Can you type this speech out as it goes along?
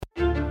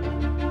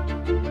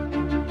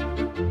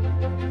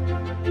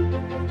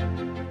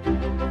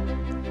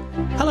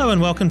Hello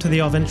and welcome to the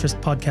Of Interest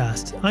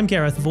podcast. I'm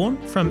Gareth Vaughan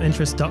from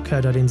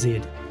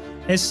interest.co.nz.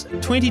 As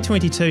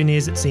 2022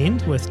 nears its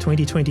end, with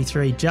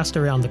 2023 just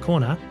around the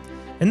corner,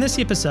 in this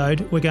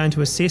episode we're going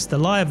to assess the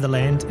lie of the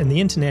land in the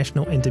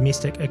international and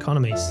domestic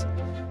economies.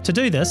 To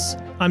do this,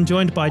 I'm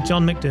joined by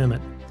John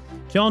McDermott.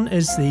 John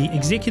is the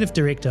Executive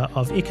Director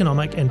of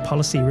Economic and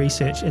Policy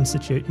Research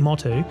Institute,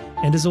 MOTU,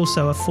 and is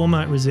also a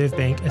former Reserve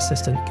Bank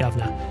Assistant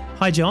Governor.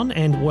 Hi John,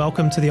 and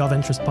welcome to the Of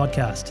Interest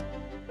podcast.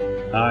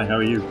 Hi, how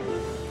are you?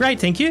 Great,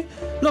 thank you.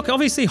 Look,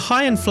 obviously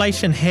high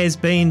inflation has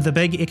been the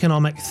big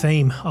economic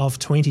theme of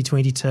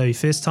 2022.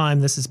 First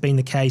time this has been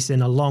the case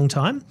in a long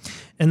time.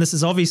 And this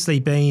has obviously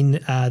been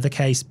the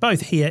case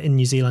both here in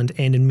New Zealand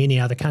and in many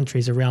other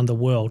countries around the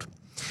world.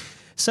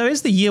 So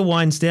as the year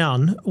winds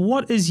down,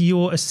 what is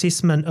your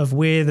assessment of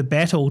where the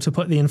battle to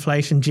put the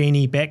inflation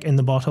genie back in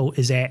the bottle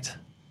is at?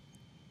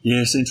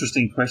 Yes,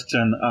 interesting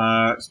question.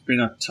 It's been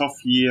a tough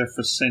year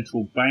for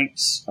central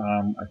banks.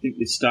 I think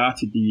they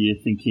started the year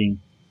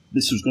thinking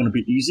this was going to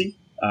be easy.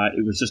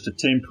 It was just a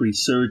temporary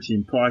surge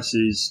in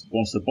prices.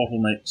 Once the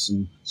bottlenecks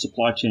and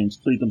supply chains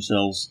cleared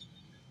themselves,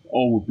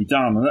 all would be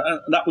done.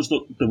 And that was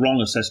the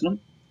wrong assessment.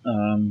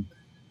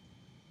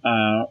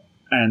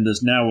 And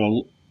there's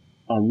now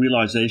a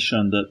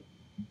realization that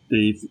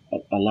they've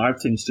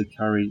allowed things to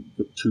carry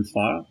too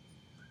far.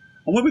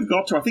 And where we've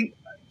got to, I think,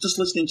 just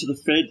listening to the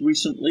Fed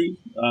recently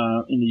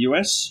in the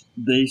US,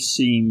 they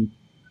seem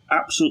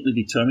absolutely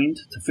determined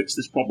to fix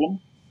this problem,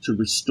 to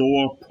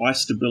restore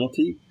price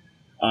stability.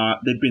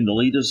 They've been the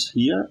leaders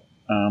here,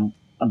 and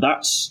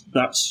that's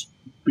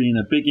been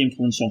a big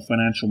influence on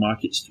financial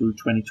markets through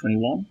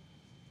 2021,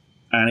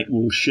 and it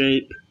will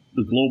shape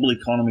the global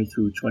economy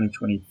through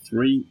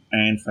 2023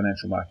 and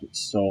financial markets.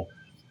 So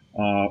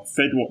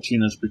Fed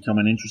watching has become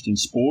an interesting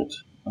sport,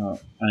 and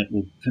it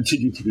will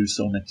continue to do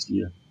so next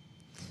year.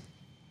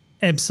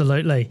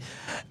 Absolutely.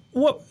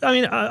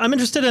 I'm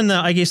interested in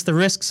the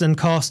risks and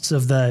costs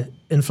of the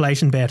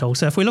inflation battle.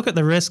 So if we look at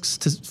the risks,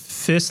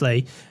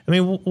 firstly,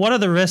 what are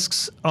the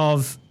risks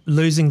of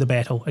losing the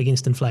battle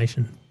against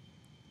inflation?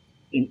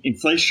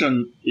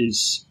 Inflation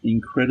is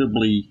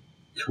incredibly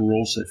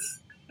corrosive,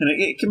 and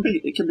it can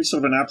be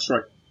sort of an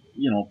abstract.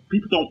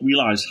 People don't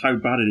realize how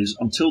bad it is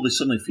until they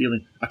suddenly feel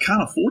I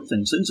can't afford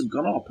things. Things have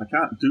gone up. I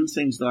can't do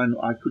things that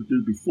I could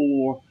do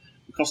before.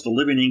 The cost of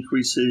living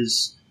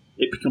increases.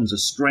 It becomes a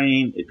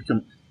strain. It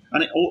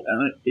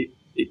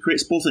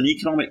creates both an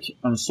economic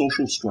and a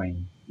social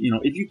strain.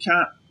 If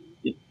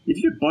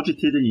you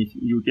budgeted and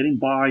you were getting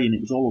by and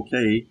it was all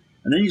okay,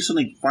 and then you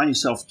suddenly find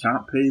yourself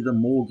can't pay the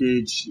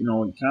mortgage,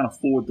 you can't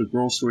afford the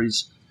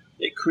groceries,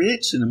 it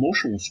creates an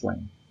emotional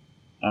strain,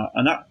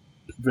 and that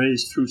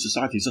varies through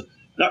society.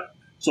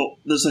 So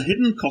there's a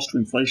hidden cost of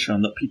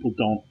inflation that people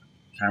don't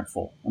account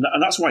for, and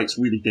that's why it's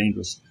really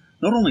dangerous.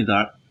 Not only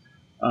that.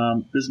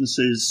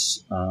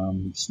 Businesses,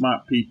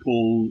 smart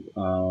people,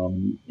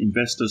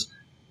 investors,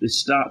 they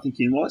start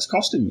thinking, well, it's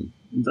costing me.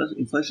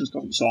 Inflation's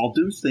costing me. So I'll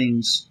do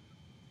things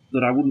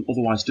that I wouldn't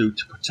otherwise do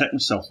to protect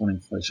myself from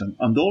inflation.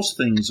 And those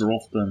things are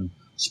often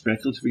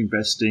speculative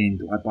investing.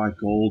 Do I buy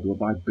gold? Do I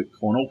buy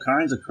Bitcoin? All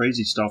kinds of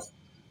crazy stuff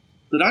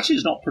that actually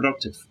is not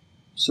productive.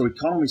 So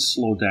economies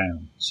slow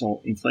down.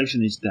 So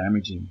inflation is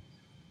damaging.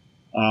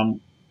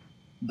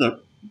 The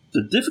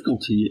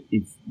difficulty,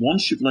 if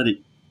once you've let it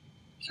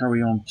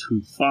carry on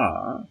too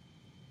far,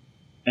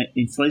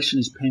 inflation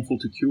is painful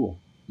to cure.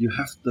 You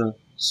have to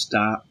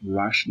start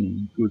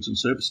rationing goods and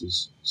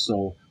services.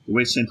 So the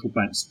way central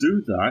banks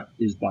do that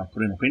is by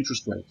putting up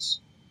interest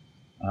rates.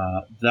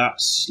 That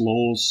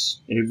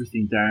slows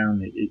everything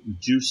down. It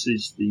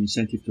reduces the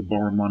incentive to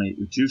borrow money. It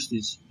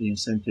reduces the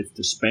incentive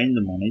to spend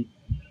the money.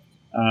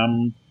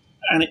 And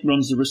it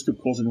runs the risk of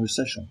causing a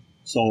recession.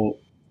 So,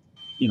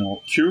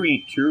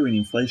 curing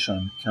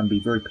inflation can be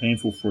very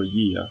painful for a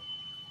year.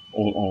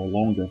 Or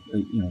longer,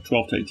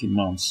 12 to 18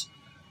 months.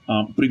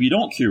 But if you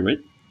don't cure it,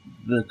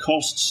 the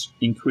costs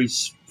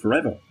increase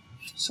forever.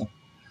 So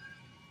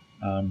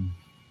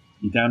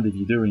you're damned if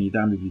you do and you're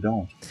damned if you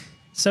don't.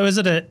 So is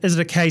it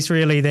a case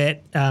really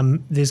that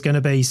there's going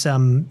to be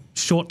some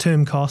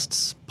short-term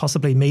costs,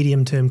 possibly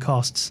medium-term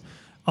costs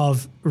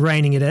of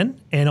reining it in?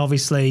 And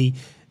obviously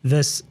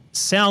this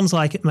sounds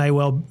like it may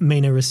well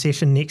mean a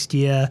recession next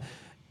year,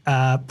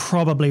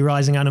 probably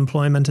rising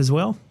unemployment as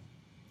well?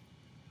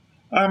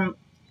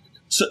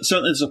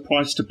 Certainly there's a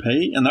price to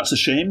pay, and that's a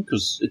shame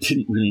because it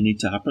didn't really need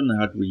to happen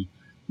had we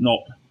not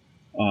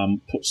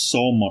put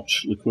so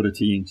much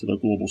liquidity into the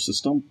global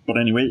system. But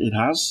anyway, it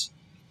has.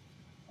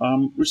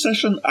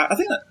 Recession, I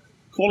think that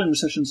calling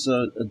recessions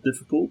are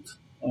difficult.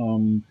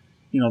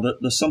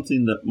 There's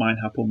something that might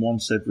happen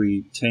once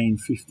every 10,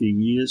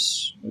 15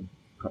 years,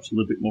 perhaps a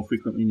little bit more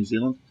frequently in New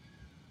Zealand.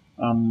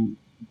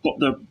 But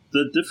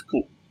the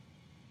difficult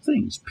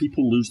things,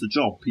 people lose the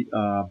job,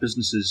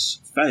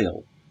 businesses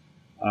fail.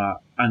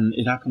 And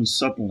it happens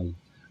suddenly.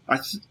 I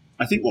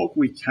think what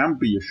we can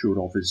be assured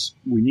of is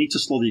we need to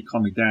slow the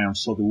economy down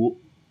so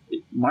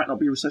it might not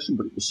be a recession,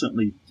 but it will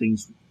certainly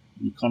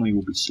the economy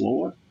will be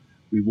slower.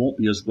 We won't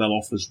be as well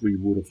off as we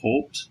would have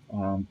hoped.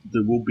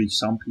 There will be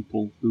some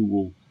people who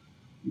will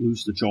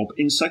lose the job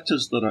in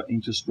sectors that are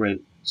interest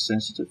rate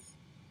sensitive.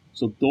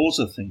 So those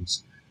are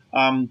things.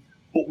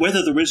 But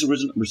whether there is or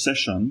isn't a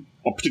recession,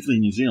 or particularly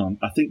in New Zealand,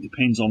 I think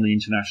depends on the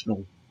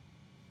international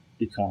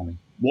economy.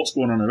 What's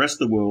going on in the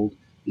rest of the world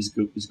is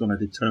going to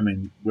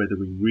determine whether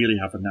we really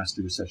have a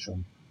nasty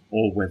recession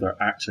or whether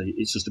actually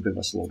it's just a bit of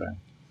a slowdown.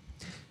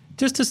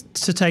 Just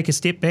to take a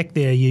step back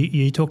there,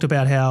 you talked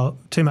about how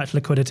too much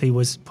liquidity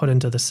was put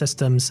into the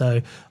system.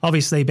 So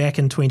obviously back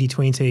in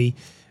 2020,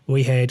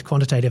 we had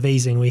quantitative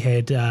easing. We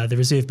had the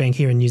Reserve Bank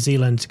here in New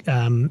Zealand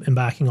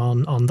embarking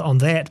on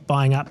that,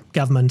 buying up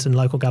government and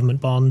local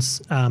government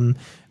bonds.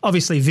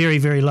 Obviously very,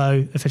 very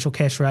low official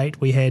cash rate.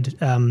 We had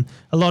a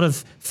lot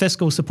of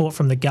fiscal support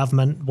from the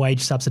government,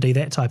 wage subsidy,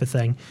 that type of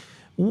thing.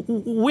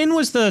 When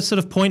was the sort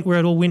of point where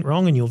it all went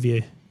wrong in your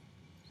view?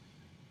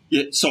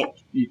 Yeah, so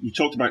you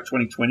talked about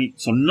 2020.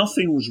 So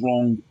nothing was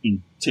wrong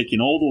in taking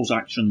all those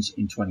actions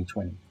in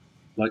 2020.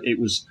 Like it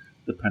was,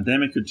 the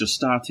pandemic had just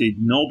started.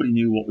 Nobody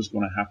knew what was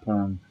going to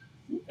happen.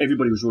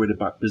 Everybody was worried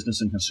about business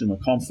and consumer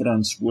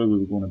confidence, where we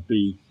were going to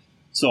be.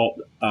 So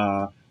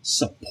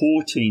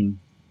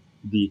supporting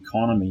the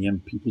economy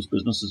and people's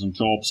businesses and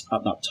jobs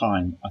at that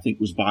time, I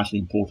think, was vitally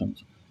important.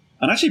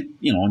 And actually,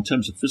 in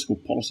terms of fiscal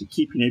policy,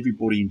 keeping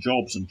everybody in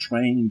jobs and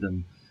trained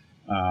and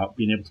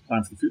being able to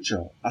plan for the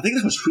future, I think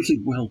that was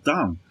really well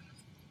done.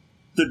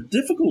 The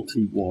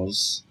difficulty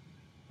was,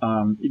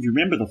 if you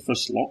remember the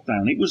first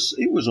lockdown, it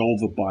was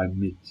over by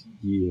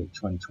mid-year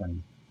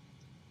 2020.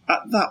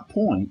 At that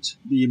point,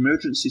 the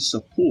emergency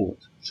support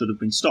should have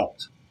been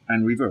stopped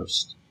and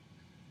reversed,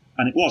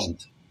 and it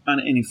wasn't. And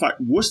in fact,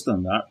 worse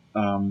than that,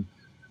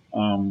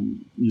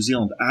 New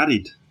Zealand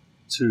added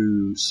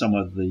to some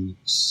of the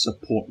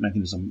support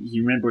mechanism.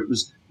 You remember it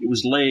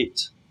was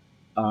late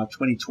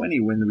 2020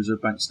 when the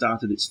Reserve Bank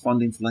started its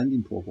funding for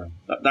lending program.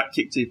 That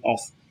kicked it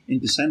off in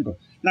December.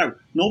 Now,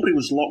 nobody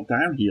was locked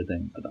down here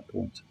then at that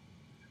point.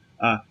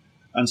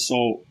 And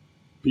so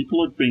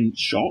people had been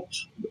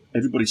shocked.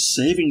 Everybody's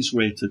savings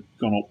rate had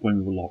gone up when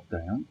we were locked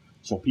down.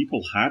 So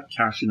people had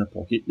cash in their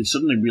pocket. They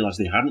suddenly realized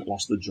they hadn't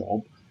lost their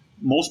job.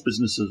 Most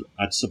businesses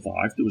had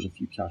survived. There was a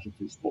few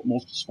casualties, but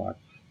most survived.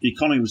 The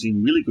economy was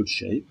in really good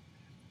shape.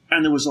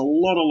 And there was a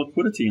lot of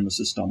liquidity in the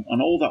system.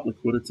 And all that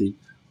liquidity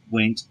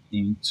went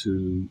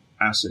into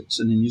assets.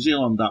 And in New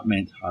Zealand, that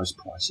meant house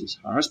prices.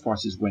 House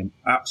prices went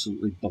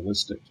absolutely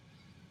ballistic.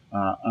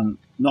 And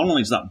not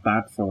only is that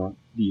bad for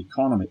the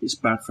economy, it's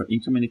bad for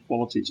income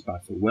inequality, it's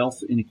bad for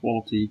wealth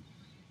inequality.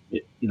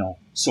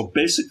 So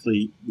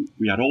basically,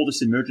 we had all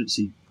this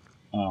emergency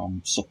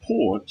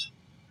support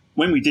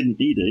when we didn't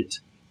need it,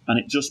 and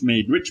it just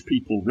made rich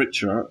people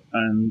richer,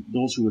 and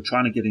those who were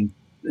trying to get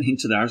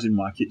into the housing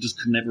market just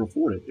could never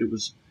afford it. It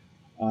was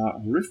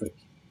horrific.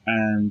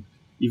 And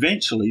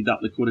eventually,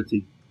 that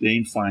liquidity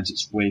then finds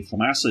its way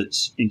from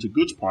assets into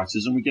goods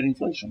prices, and we get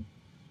inflation.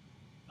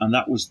 And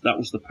that was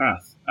the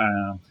path.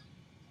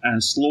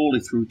 And slowly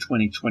through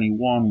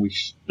 2021,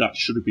 that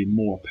should have been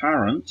more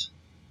apparent,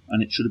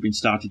 and it should have been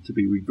started to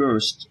be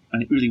reversed,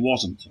 and it really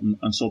wasn't.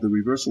 And so the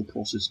reversal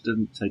process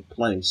didn't take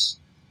place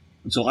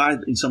until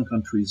in some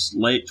countries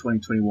late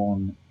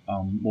 2021,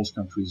 most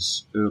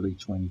countries early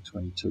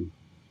 2022.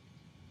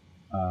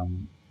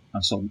 And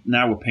so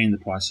now we're paying the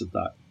price of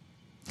that.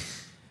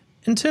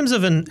 In terms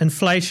of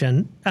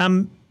inflation,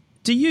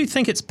 do you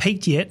think it's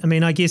peaked yet? I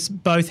mean, I guess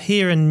both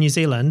here in New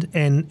Zealand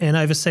and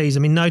overseas. I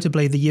mean,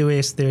 notably the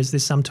US,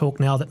 there's some talk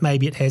now that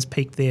maybe it has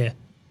peaked there.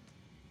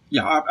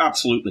 Yeah,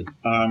 absolutely.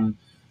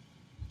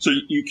 So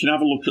you can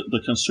have a look at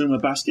the consumer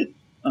basket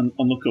and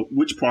look at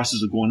which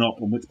prices are going up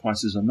and which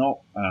prices are not.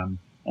 And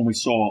we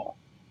saw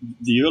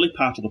the early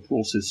part of the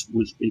process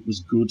was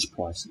goods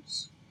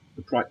prices.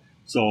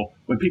 So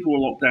when people were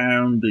locked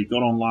down, they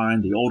got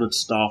online, they ordered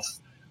stuff.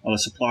 The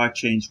supply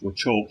chains were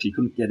choked. You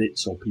couldn't get it,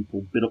 so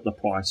people bid up the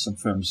price, and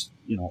firms,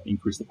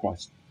 increased the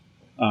price.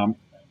 And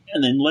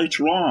then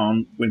later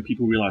on, when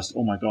people realized,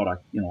 oh my God,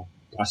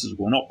 prices are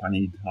going up, I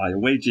need higher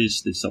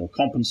wages, they sort of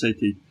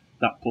compensated.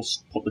 That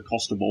put the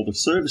cost of all the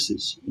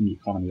services in the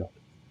economy up.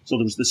 So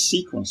there was this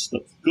sequence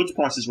that goods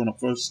prices went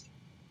up first,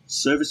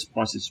 service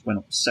prices went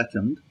up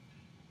second.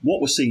 What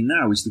we're seeing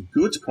now is the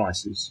goods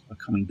prices are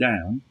coming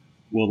down,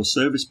 while the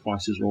service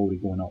prices are already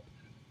going up.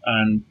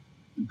 And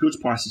goods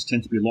prices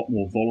tend to be a lot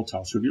more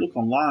volatile. So if you look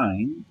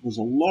online, there's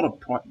a lot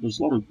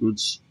of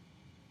goods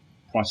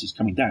prices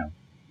coming down.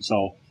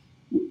 So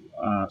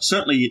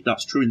certainly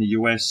that's true in the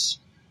US,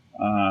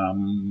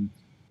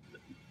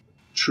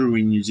 true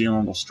in New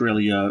Zealand,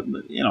 Australia,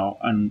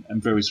 and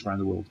various around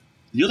the world.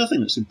 The other thing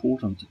that's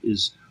important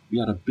is we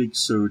had a big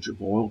surge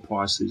of oil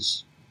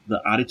prices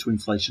that added to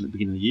inflation at the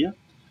beginning of the year.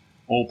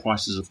 Oil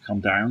prices have come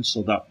down,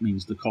 so that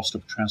means the cost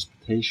of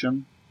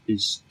transportation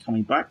is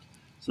coming back.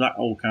 So that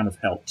all kind of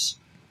helps.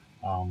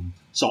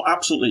 So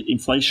absolutely,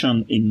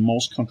 inflation in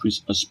most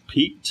countries has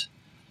peaked,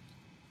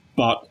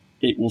 but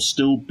it will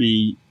still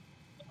be,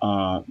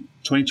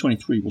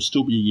 2023 will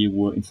still be a year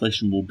where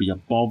inflation will be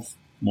above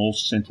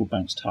most central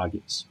banks'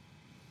 targets.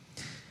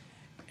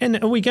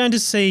 And are we going to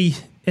see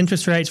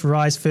interest rates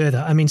rise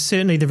further? I mean,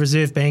 certainly the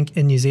Reserve Bank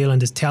in New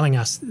Zealand is telling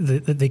us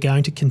that they're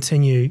going to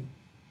continue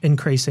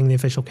increasing the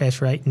official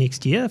cash rate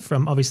next year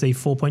from obviously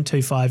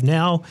 4.25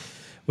 now,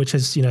 which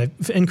is,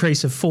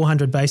 increase of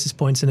 400 basis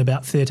points in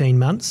about 13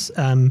 months.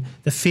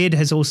 The Fed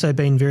has also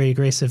been very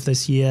aggressive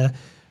this year.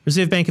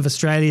 Reserve Bank of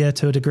Australia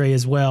to a degree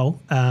as well.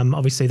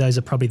 Obviously, those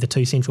are probably the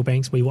two central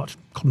banks we watch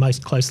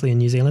most closely in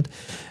New Zealand.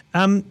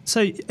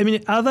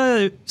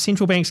 Other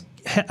central banks,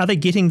 are they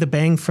getting the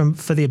bang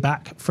for their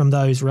buck from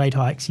those rate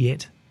hikes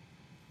yet?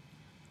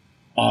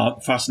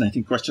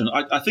 Fascinating question.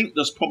 I think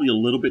there's probably a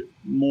little bit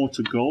more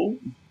to go,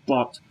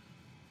 but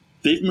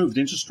they've moved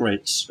interest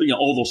rates,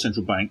 all those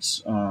central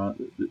banks, the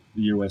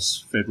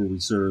US Federal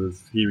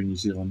Reserve here in New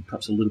Zealand,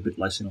 perhaps a little bit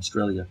less in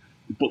Australia,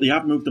 but they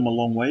have moved them a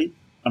long way,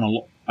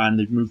 and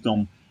they've moved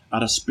them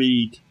at a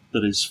speed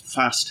that is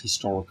fast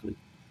historically.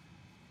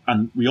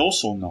 And we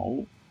also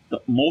know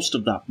that most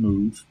of that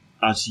move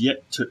has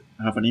yet to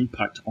have an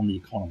impact on the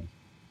economy.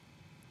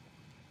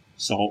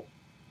 So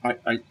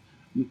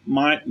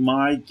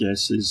my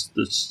guess is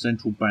that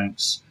central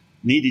banks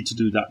needed to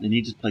do that. They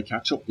needed to play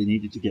catch up. They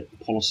needed to get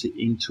the policy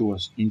into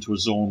a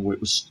zone where it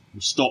was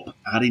stop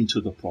adding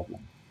to the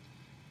problem.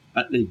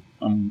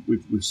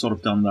 We've sort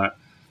of done that.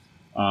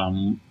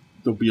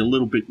 There'll be a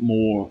little bit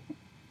more.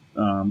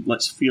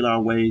 Let's feel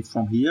our way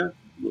from here.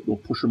 They'll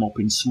push them up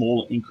in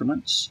smaller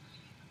increments,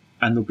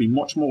 and there'll be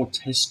much more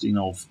testing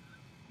of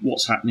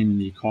what's happening in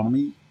the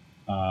economy.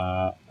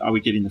 Are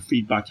we getting the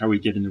feedback? Are we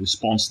getting the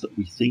response that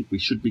we think we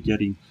should be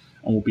getting?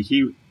 And we'll be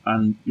here,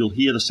 and you'll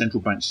hear the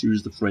central banks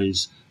use the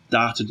phrase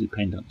data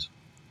dependent.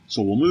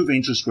 So we'll move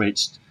interest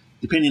rates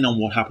depending on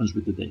what happens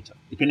with the data,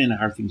 depending on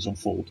how things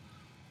unfold.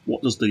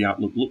 What does the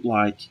outlook look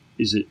like?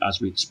 Is it as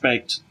we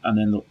expect? And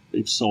then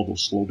if so, they'll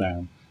slow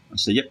down and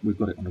say, yep, we've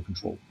got it under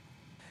control.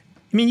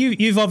 I mean,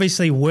 you've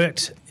obviously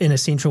worked in a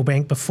central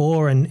bank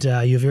before, and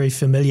you're very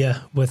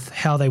familiar with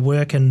how they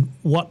work and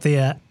what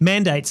their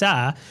mandates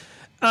are.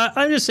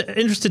 I'm just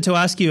interested to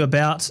ask you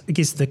about, I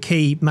guess, the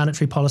key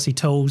monetary policy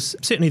tools,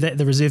 certainly that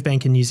the Reserve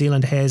Bank in New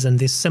Zealand has, and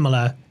there's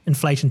similar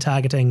inflation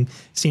targeting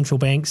central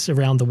banks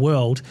around the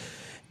world.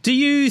 Do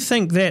you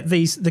think that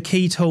the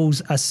key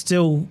tools are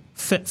still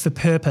fit for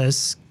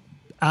purpose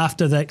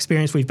after the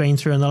experience we've been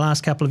through in the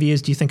last couple of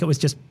years? Do you think it was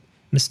just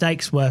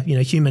mistakes were,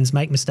 humans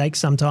make mistakes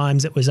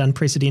sometimes, it was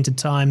unprecedented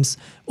times,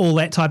 all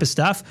that type of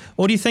stuff?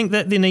 Or do you think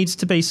that there needs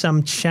to be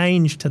some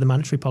change to the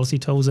monetary policy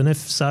tools, and if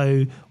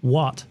so,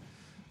 what?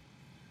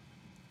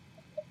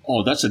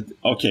 Oh,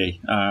 okay.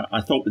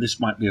 I thought this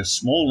might be a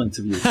small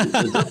interview.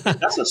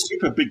 That's a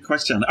super big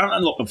question,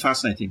 and look,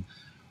 fascinating.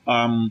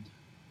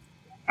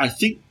 I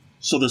think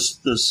so.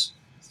 There's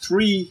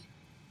three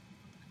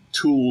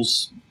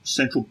tools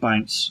central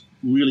banks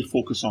really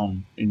focus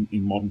on in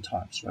modern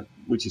times, right?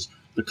 Which is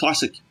the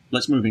classic: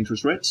 let's move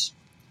interest rates.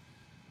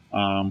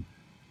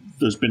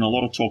 There's been a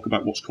lot of talk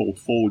about what's called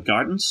forward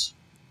guidance,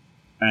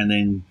 and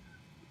then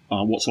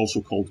what's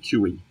also called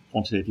QE.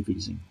 Quantitative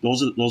easing.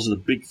 Those are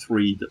the big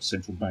three that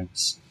central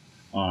banks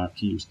can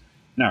use.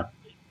 Now,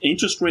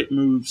 interest rate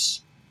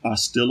moves are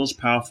still as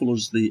powerful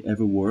as they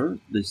ever were.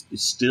 They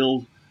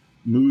still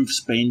move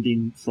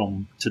spending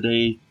from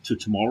today to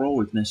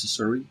tomorrow if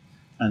necessary,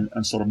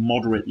 and sort of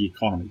moderate the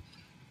economy.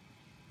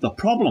 The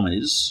problem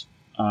is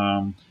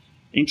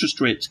interest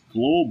rates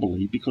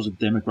globally, because of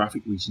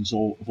demographic reasons,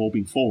 have all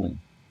been falling.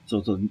 So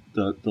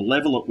the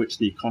level at which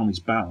the economy is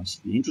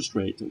balanced, the interest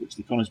rate at which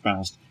the economy is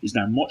balanced, is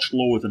now much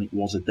lower than it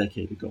was a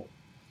decade ago.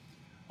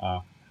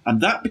 And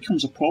that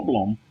becomes a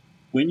problem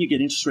when you get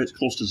interest rates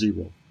close to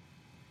zero.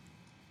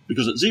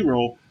 Because at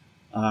zero,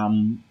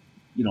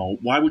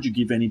 why would you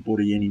give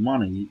anybody any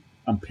money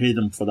and pay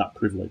them for that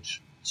privilege?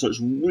 So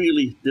it's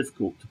really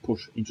difficult to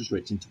push interest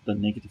rates into the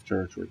negative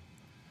territory.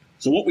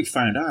 So what we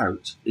found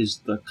out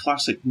is the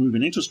classic move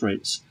in interest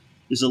rates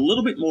is a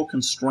little bit more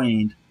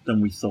constrained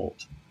than we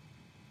thought.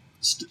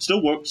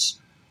 Still works,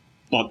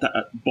 but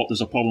there's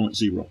a problem at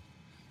zero.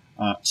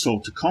 So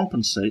to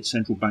compensate,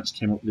 central banks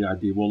came up with the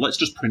idea, well, let's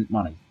just print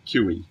money,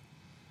 QE.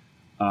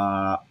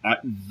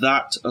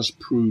 That has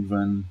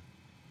proven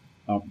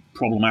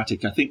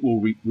problematic. I think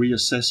we'll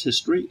reassess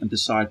history and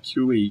decide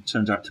QE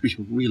turns out to be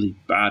a really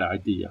bad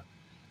idea,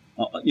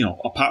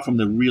 apart from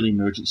the real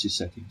emergency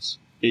settings.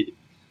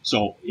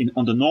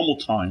 Under normal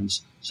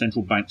times,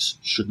 central banks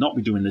should not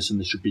be doing this, and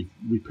they should be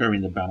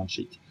repairing their balance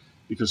sheet.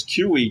 Because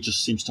QE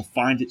just seems to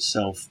find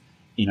itself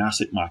in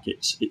asset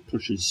markets. It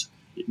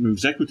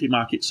moves equity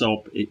markets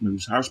up, it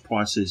moves house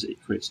prices, it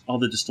creates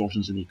other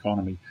distortions in the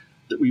economy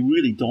that we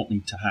really don't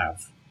need to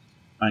have.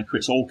 And it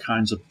creates all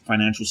kinds of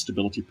financial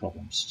stability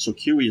problems. So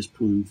QE has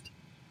proved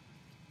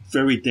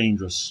very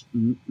dangerous.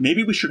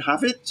 Maybe we should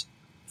have it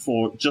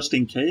for just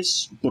in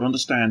case, but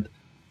understand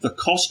the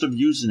cost of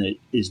using it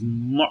is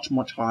much,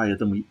 much higher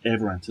than we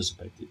ever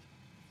anticipated.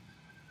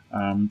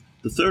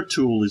 The third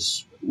tool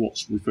is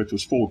what's referred to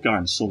as forward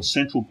guidance. So the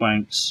central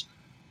banks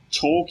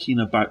talking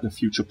about the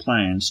future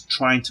plans,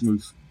 trying to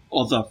move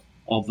other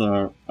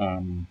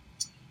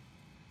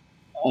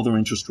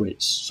interest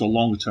rates, so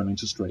longer term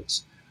interest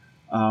rates.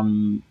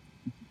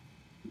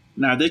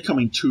 Now, they come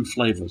in two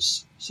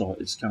flavors. So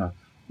it's kind of,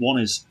 one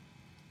is,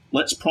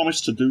 let's promise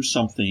to do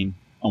something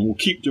and we'll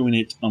keep doing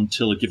it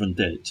until a given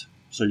date.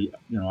 So,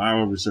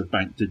 our Reserve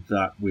Bank did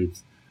that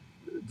with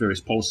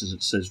various policies.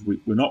 It says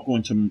we're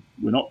going to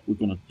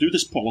do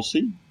this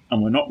policy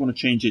and we're not going to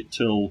change it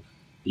till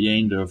the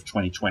end of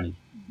 2020.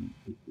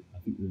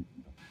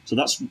 So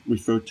that's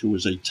referred to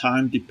as a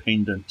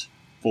time-dependent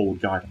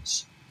forward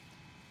guidance.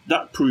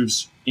 That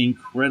proves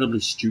incredibly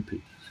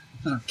stupid.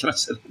 Can I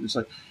say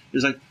that?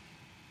 It's like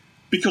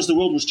because the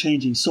world was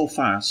changing so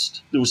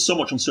fast, there was so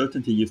much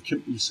uncertainty. You've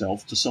committed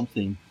yourself to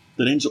something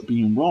that ends up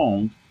being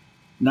wrong.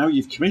 Now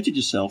you've committed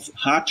yourself,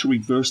 hard to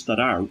reverse that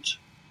out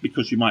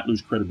because you might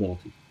lose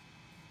credibility.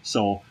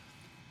 So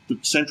the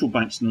central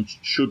banks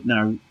should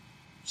now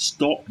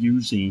stop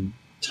using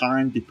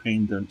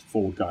time-dependent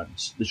forward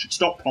guidance. They should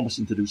stop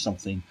promising to do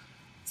something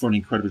for an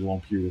incredibly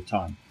long period of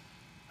time.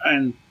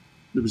 And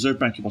the Reserve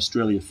Bank of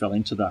Australia fell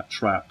into that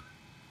trap.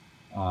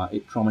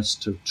 It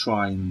promised to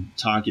try and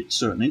target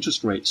certain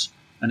interest rates,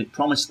 and it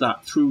promised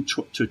that through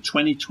to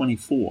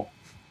 2024.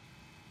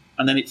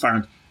 And then it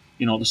found,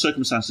 the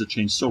circumstances had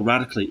changed so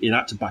radically, it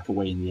had to back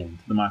away in the end.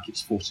 The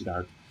markets forced it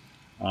out.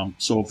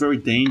 So a very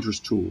dangerous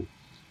tool.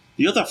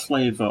 The other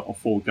flavor of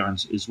forward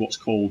guidance is what's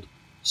called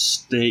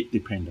state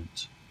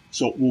dependent.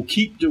 So we'll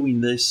keep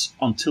doing this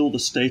until the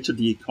state of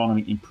the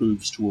economy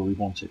improves to where we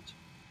want it.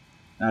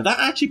 Now that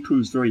actually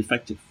proves very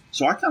effective.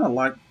 So I kind of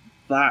like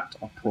that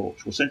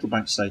approach where central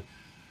banks say,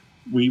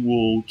 we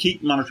will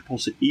keep monetary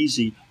policy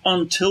easy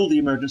until the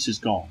emergency is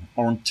gone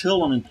or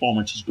until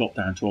unemployment has got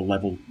down to a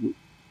level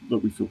that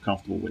we feel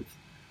comfortable with.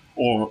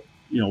 Or,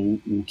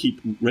 we'll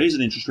keep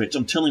raising interest rates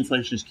until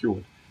inflation is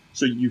cured.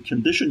 So you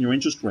condition your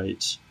interest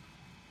rates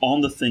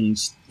on the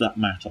things that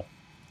matter.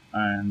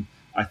 And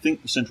I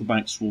think the central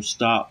banks will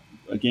start,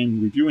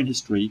 again, reviewing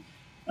history.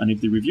 And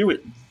if they review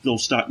it, they'll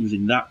start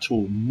using that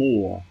tool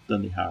more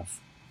than they have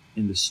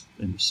in this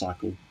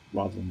cycle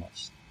rather than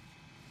less.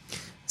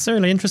 It's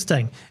really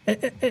interesting.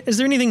 Is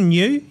there anything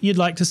new you'd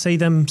like to see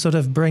them sort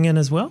of bring in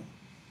as well?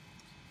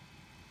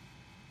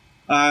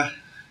 They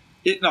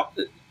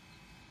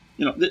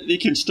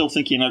can still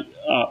thinking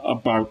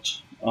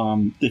about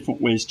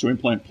different ways to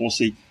implement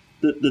policy.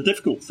 The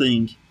difficult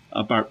thing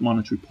about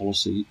monetary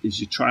policy is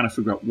you're trying to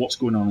figure out what's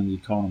going on in the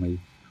economy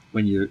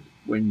when you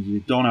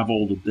don't have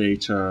all the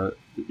data,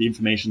 the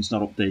information's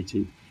not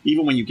updated.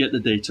 Even when you get the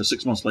data,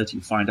 6 months later,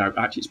 you find out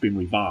actually it's been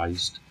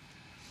revised.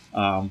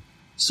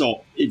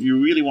 So if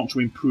you really want to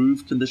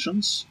improve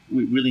conditions,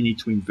 we really need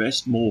to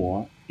invest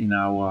more in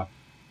our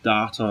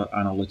data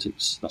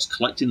analytics. That's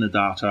collecting the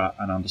data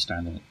and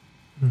understanding it.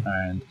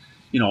 And,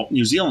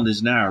 New Zealand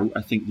is now,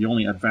 I think, the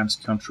only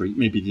advanced country,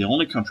 maybe the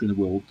only country in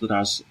the world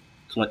that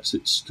collects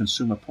its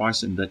consumer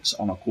price index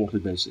on a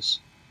quarterly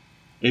basis.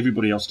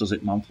 Everybody else does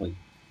it monthly.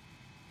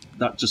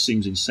 That just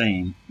seems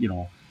insane,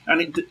 And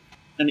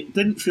it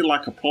didn't feel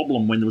like a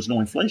problem when there was no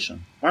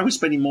inflation. Why are we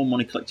spending more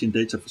money collecting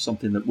data for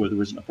something where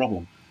there isn't a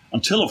problem?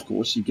 Until, of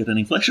course, you get an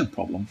inflation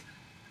problem.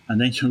 And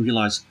then you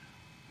realize,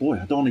 boy,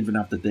 I don't even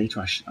have the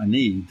data I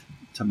need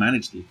to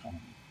manage the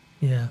economy.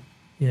 Yeah.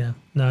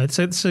 No, it's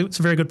a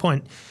very good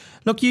point.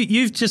 Look,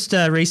 you've just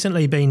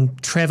recently been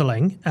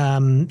traveling.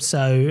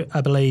 So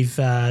I believe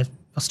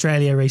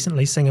Australia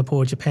recently,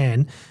 Singapore,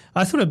 Japan.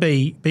 I thought it'd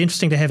be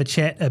interesting to have a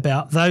chat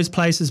about those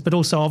places, but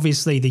also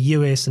obviously the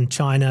US and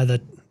China,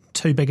 the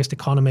two biggest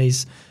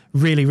economies,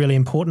 really, really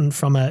important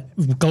from a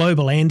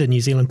global and a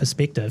New Zealand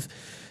perspective.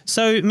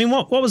 So, I mean,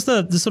 what was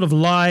the sort of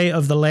lie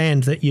of the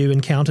land that you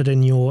encountered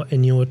in your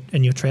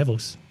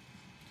travels?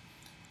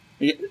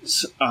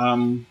 It's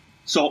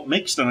so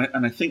mixed,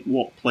 and I think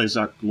what plays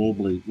out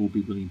globally will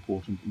be really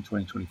important in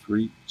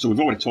 2023. So we've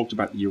already talked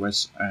about the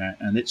US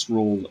and its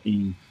role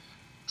in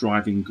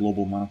driving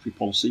global monetary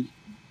policy.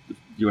 The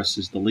US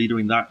is the leader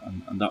in that,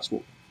 and that's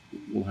what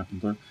will happen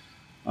there.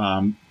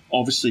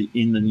 Obviously,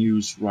 in the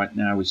news right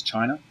now is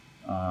China.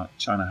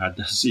 China had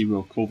the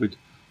zero COVID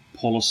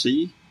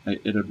policy.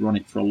 It had run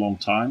it for a long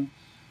time.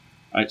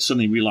 It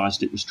suddenly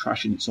realized it was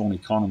trashing its own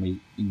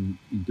economy in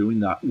doing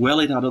that. Well,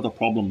 it had other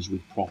problems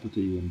with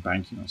property and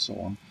banking and so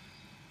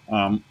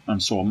on.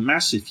 And so a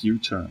massive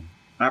U-turn,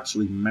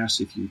 absolutely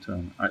massive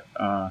U-turn.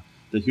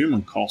 The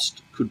human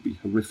cost could be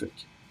horrific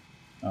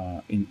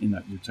in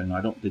that U-turn.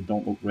 They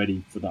don't look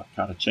ready for that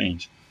kind of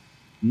change.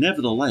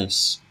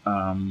 Nevertheless,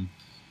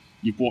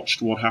 you've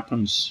watched what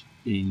happens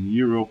in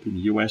Europe, in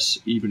the US,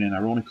 even in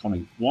our own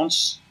economy.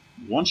 Once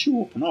you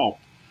open up,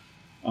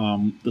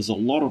 there's a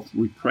lot of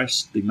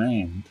repressed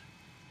demand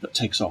that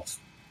takes off.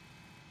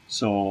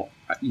 So,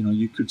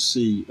 you could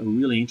see a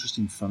really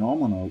interesting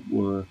phenomenon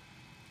where,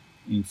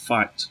 in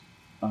fact,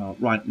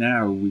 right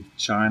now with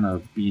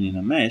China being in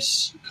a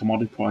mess,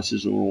 commodity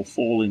prices are all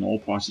falling, oil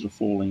prices are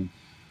falling.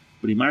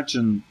 But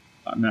imagine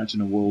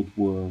a world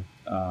where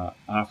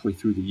halfway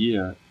through the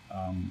year,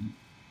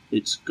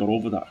 it's got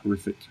over that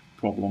horrific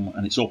problem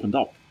and it's opened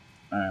up.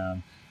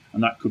 And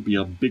that could be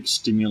a big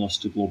stimulus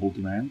to global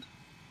demand.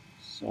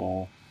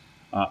 So,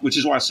 which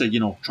is why I say,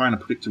 trying to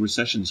predict a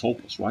recession is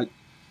hopeless, right?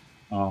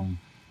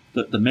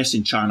 that the mess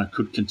in China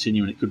could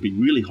continue and it could be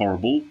really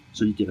horrible,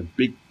 so you get a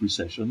big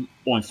recession,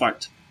 or in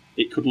fact,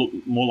 it could look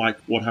more like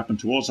what happened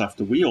to us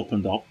after we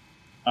opened up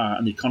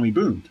and the economy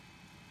boomed.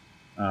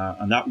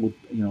 And that would,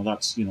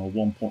 that's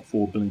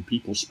 1.4 billion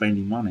people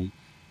spending money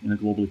in a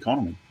global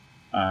economy,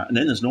 and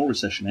then there's no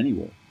recession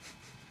anywhere.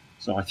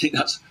 So I think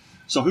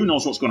so who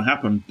knows what's going to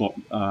happen, but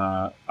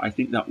I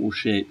think that will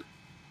shape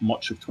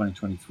much of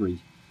 2023.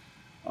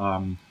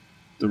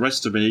 The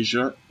rest of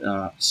Asia,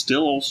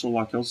 still also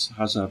like us,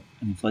 has an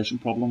inflation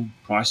problem.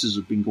 Prices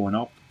have been going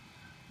up,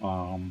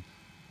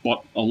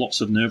 but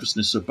lots of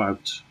nervousness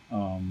about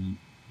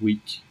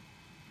weak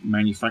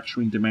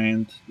manufacturing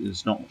demand.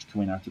 There's not much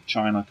coming out of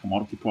China.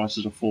 Commodity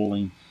prices are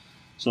falling.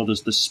 So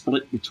there's this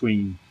split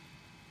between,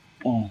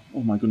 oh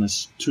my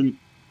goodness,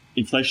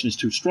 inflation is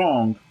too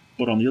strong,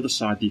 but on the other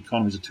side, the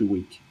economies are too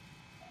weak.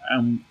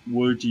 And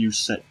where do you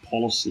set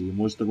policy, and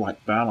where's the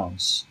right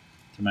balance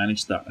to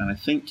manage that? And I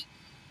think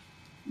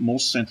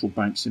most central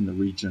banks in the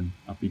region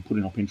have been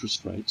putting up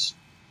interest rates,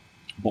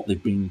 but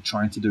they've been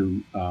trying to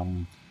do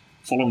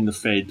following the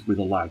Fed with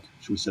a lag,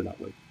 should we say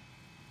that way.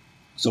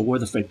 So where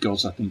the Fed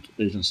goes, I think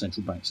Asian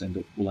central banks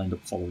will end up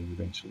following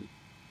eventually.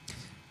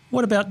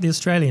 What about the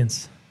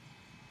Australians?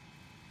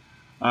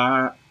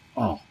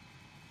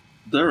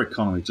 Their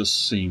economy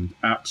just seemed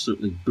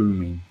absolutely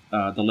booming.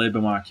 The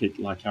labour market,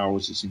 like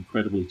ours, is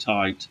incredibly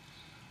tight.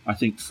 I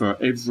think for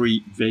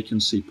every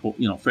vacancy, for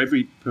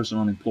every person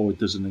unemployed,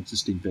 there's an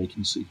existing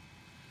vacancy.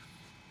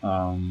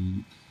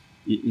 And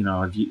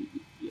the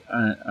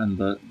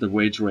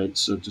wage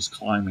rates are just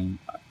climbing.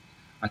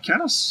 I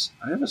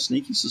have a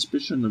sneaky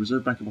suspicion the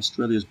Reserve Bank of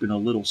Australia has been a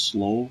little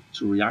slow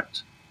to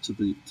react to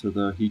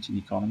the heating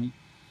economy.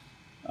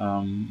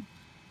 They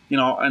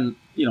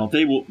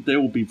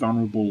will be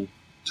vulnerable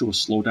to a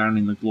slowdown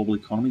in the global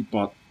economy,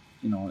 but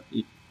a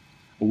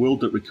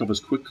world that recovers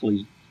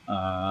quickly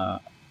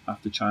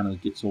after China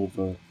gets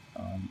over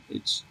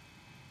its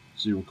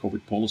zero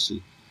COVID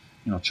policy,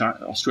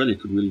 Australia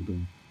could really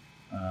boom,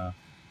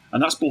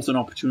 and that's both an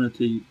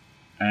opportunity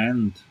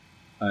and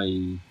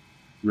a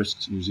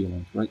risk to New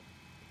Zealand, right?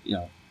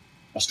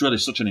 Australia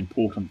is such an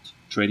important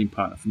trading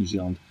partner for New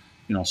Zealand.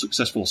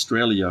 Successful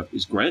Australia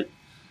is great,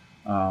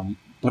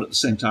 but at the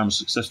same time, a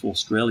successful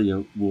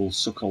Australia will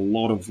suck a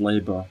lot of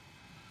labour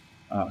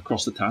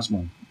across the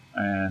Tasman,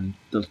 and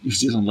the New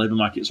Zealand labour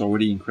market is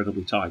already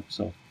incredibly tight.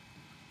 So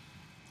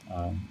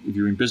if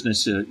you're in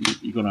business, you're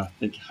going to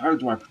think, how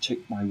do I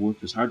protect my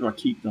workers? How do I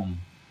keep them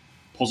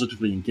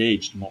positively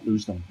engaged and not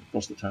lose them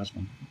across the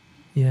Tasman?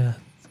 Yeah,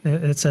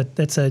 that's a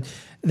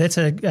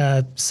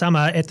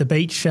summer at the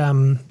beach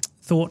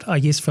thought, I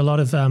guess, for a lot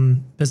of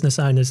business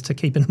owners to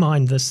keep in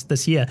mind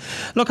this year.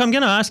 Look, I'm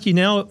going to ask you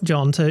now,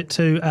 John, to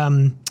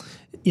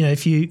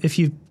if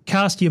you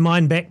cast your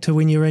mind back to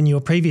when you were in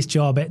your previous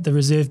job at the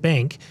Reserve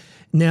Bank.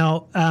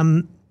 Now,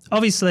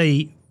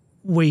 obviously,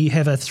 we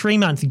have a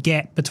 3-month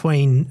gap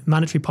between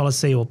monetary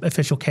policy or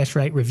official cash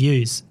rate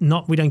reviews.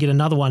 We don't get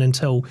another one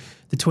until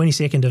the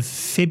 22nd of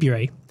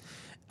February.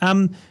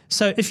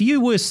 So if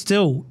you were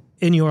still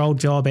in your old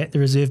job at the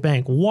Reserve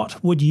Bank,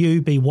 what would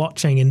you be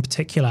watching in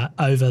particular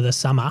over the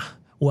summer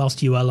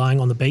whilst you were lying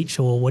on the beach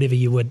or whatever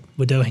you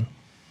were doing?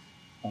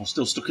 I'm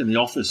still stuck in the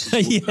office.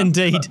 Yeah,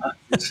 indeed.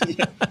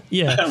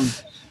 Yeah.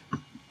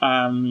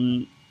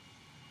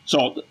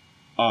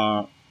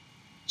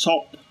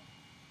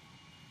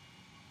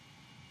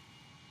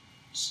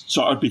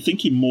 So I'd be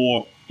thinking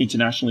more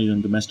internationally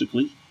than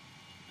domestically.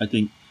 I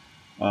think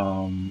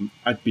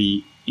I'd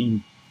be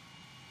in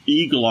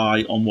eagle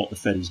eye on what the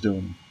Fed is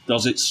doing.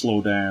 Does it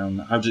slow down?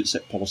 How does it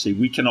set policy?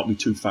 We cannot be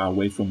too far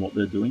away from what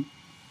they're doing.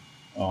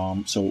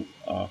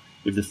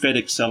 If the Fed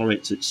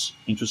accelerates its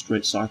interest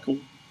rate cycle,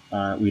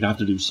 we'd have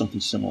to do something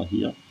similar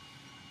here.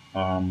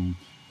 The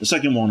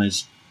second one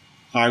is,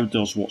 how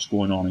does what's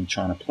going on in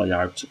China play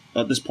out?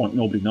 At this point,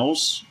 nobody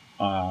knows.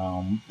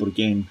 But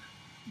again,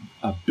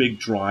 a big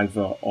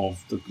driver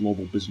of the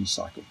global business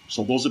cycle.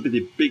 So those would be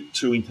the big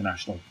two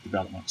international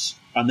developments.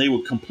 And they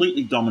would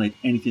completely dominate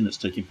anything that's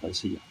taking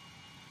place here.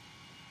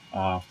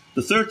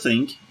 The third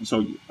thing,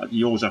 so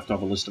you always have to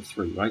have a list of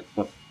 3, right?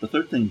 But the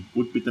third thing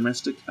would be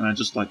domestic. And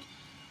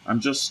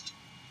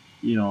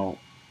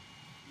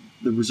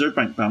the Reserve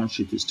Bank balance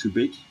sheet is too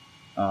big.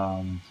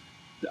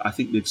 I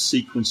think they've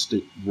sequenced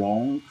it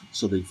wrong.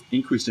 So they've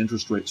increased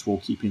interest rates while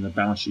keeping the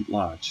balance sheet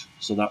large.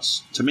 So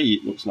that's, to me,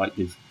 it looks like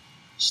they've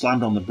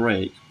slammed on the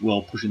brake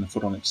while pushing the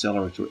foot on the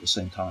accelerator at the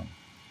same time.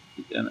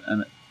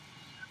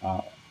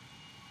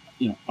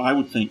 I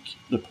would think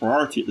the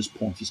priority at this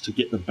point is to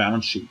get the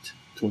balance sheet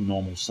to a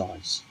normal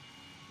size,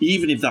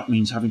 even if that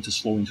means having to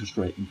slow interest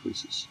rate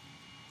increases.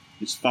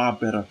 It's far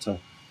better to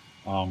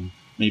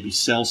maybe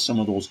sell some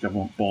of those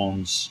government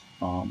bonds,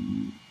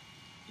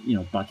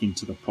 back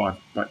to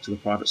the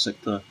private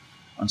sector,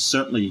 and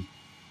certainly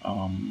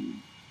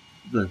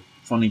the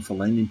funding for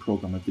lending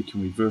program, if they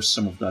can reverse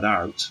some of that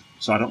out.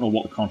 So I don't know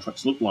what the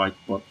contracts look like,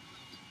 but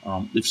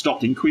they've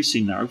stopped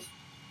increasing now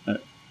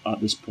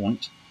at this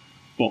point.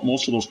 But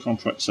most of those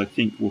contracts, I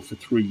think, were for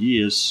 3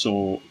 years,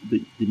 so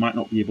they might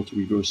not be able to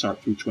reverse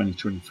out through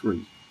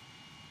 2023.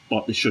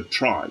 but they should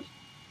try.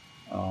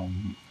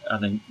 And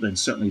then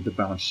certainly the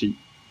balance sheet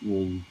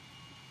will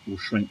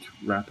shrink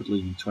rapidly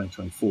in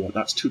 2024.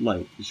 That's too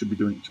late. They should be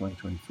doing it in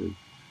 2023.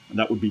 And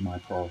that would be my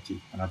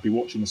priority. And I'd be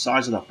watching the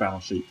size of that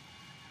balance sheet.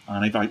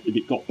 And if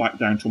it got back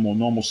down to a more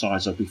normal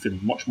size, I'd be feeling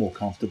much more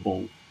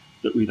comfortable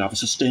that we'd have a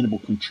sustainable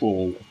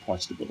control of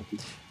price stability.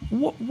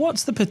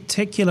 What's the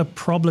particular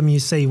problem you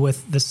see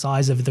with the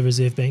size of the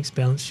Reserve Bank's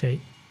balance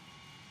sheet?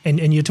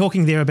 And you're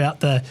talking there about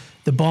the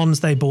bonds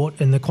they bought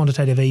in the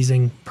quantitative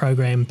easing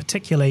program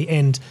particularly,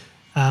 and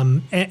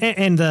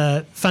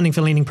the funding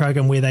for lending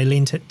program where they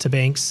lent it to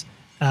banks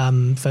for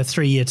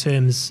 3-year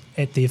terms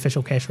at the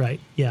official cash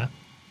rate. Yeah.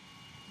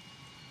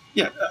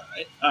 Yeah.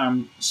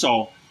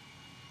 So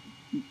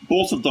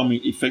both of them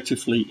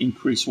effectively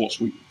increase what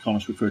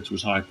economists refer to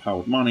as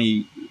high-powered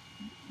money.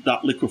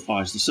 That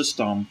liquefies the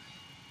system.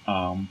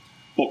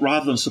 But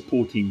rather than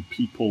supporting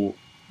people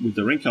with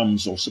their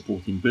incomes or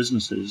supporting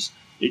businesses,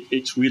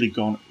 it's really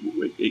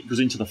it goes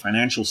into the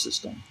financial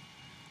system.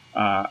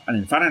 And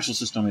in the financial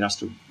system, it has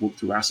to work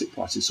through asset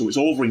prices. So it's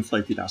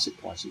overinflated asset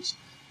prices.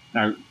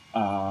 Now,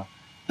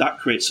 that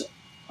creates,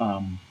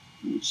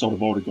 we've sort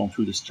of already gone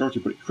through this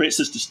territory, but it creates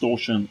this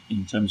distortion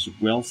in terms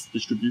of wealth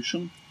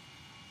distribution.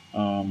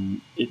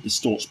 It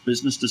distorts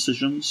business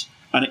decisions,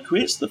 and it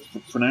creates the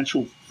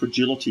financial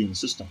fragility in the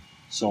system.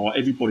 So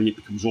everybody, it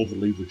becomes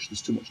over-leveraged.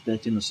 There's too much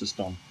debt in the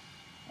system.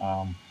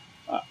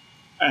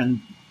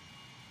 And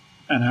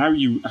how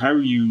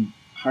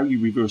you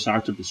reverse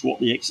out of this, what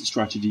the exit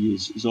strategy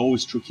is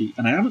always tricky.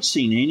 And I haven't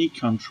seen any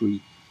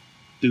country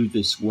do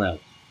this well.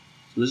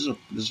 So this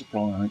is a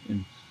problem.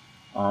 And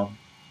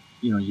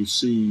you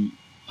see,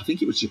 I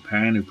think it was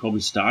Japan who probably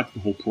started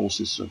the whole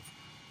process of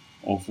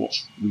what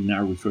we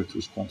now refer to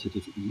as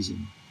quantitative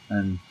easing.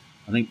 And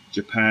I think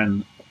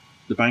Japan,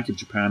 the Bank of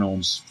Japan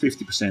owns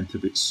 50%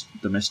 of its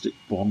domestic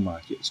bond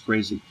market. It's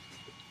crazy.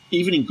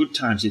 Even in good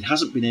times, it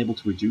hasn't been able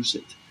to reduce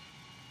it.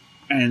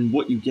 And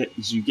what you get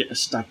is a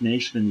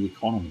stagnation in the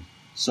economy.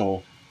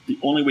 So the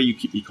only way you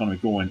keep the economy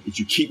going is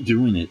you keep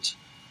doing it.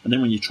 And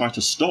then when you try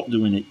to stop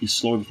doing it, you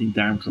slow everything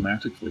down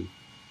dramatically.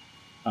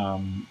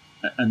 And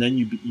then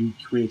you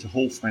create a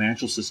whole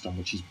financial system,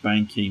 which is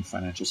banking,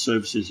 financial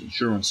services,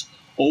 insurance,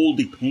 all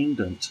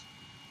dependent.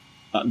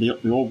 They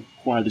all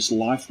require this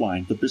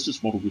lifeline. The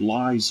business model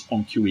relies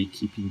on QE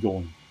keeping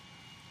going.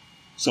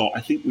 So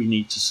I think we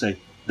need to say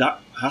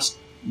that has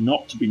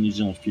not to be New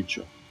Zealand's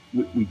future.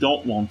 We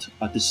don't want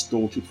a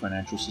distorted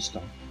financial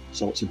system.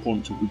 So it's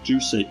important to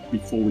reduce it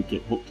before we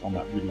get hooked on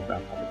that really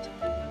bad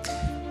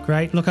habit.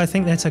 Great. Look, I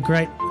think that's a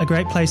great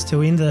place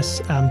to end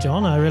this,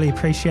 John. I really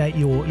appreciate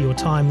your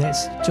time.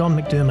 That's John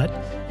McDermott,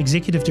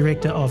 Executive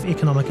Director of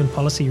Economic and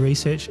Policy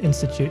Research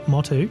Institute,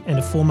 Motu, and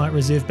a former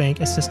Reserve Bank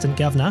Assistant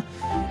Governor.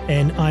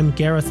 And I'm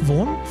Gareth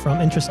Vaughan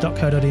from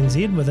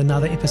interest.co.nz with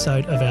another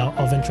episode of our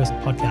Of Interest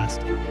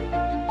podcast.